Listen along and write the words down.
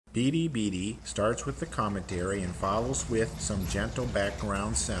BDBD starts with the commentary and follows with some gentle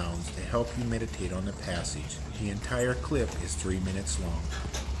background sounds to help you meditate on the passage. The entire clip is 3 minutes long.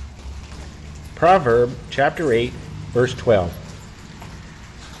 Proverb chapter 8, verse 12.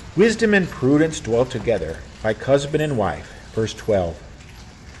 Wisdom and prudence dwell together, like husband and wife. Verse 12.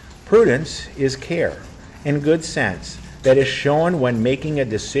 Prudence is care and good sense that is shown when making a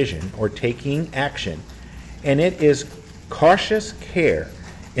decision or taking action, and it is cautious care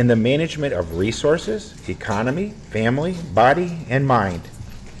in the management of resources, economy, family, body, and mind.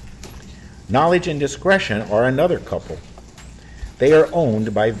 Knowledge and discretion are another couple. They are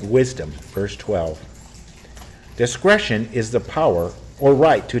owned by wisdom. Verse 12. Discretion is the power or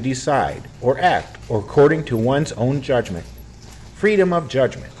right to decide or act according to one's own judgment, freedom of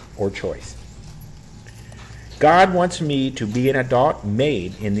judgment or choice. God wants me to be an adult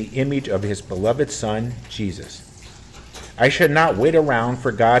made in the image of his beloved Son, Jesus. I should not wait around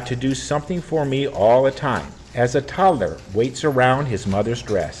for God to do something for me all the time, as a toddler waits around his mother's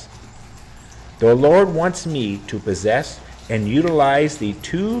dress. The Lord wants me to possess and utilize the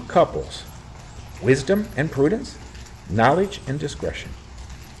two couples, wisdom and prudence, knowledge and discretion.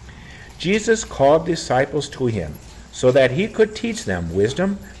 Jesus called disciples to him so that he could teach them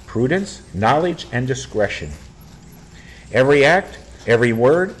wisdom, prudence, knowledge, and discretion. Every act, every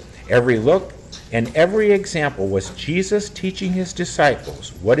word, every look, and every example was Jesus teaching his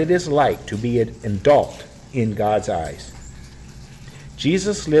disciples what it is like to be an adult in God's eyes.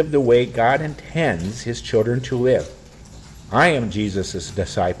 Jesus lived the way God intends his children to live. I am Jesus'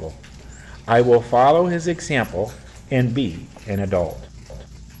 disciple. I will follow his example and be an adult.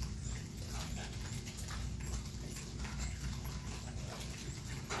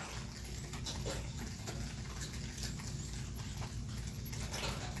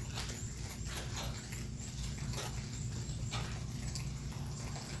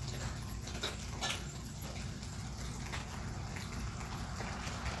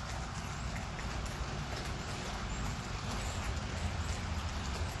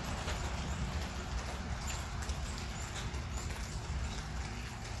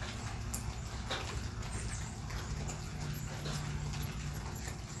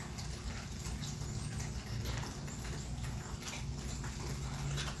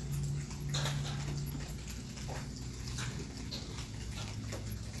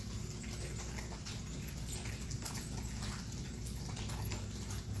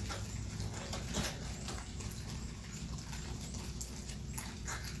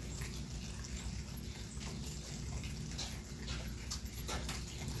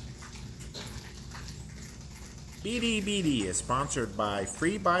 BDBD is sponsored by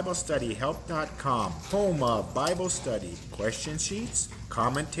FreeBibleStudyHelp.com, home of Bible study, question sheets,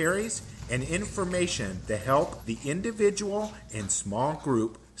 commentaries, and information to help the individual and small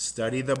group study the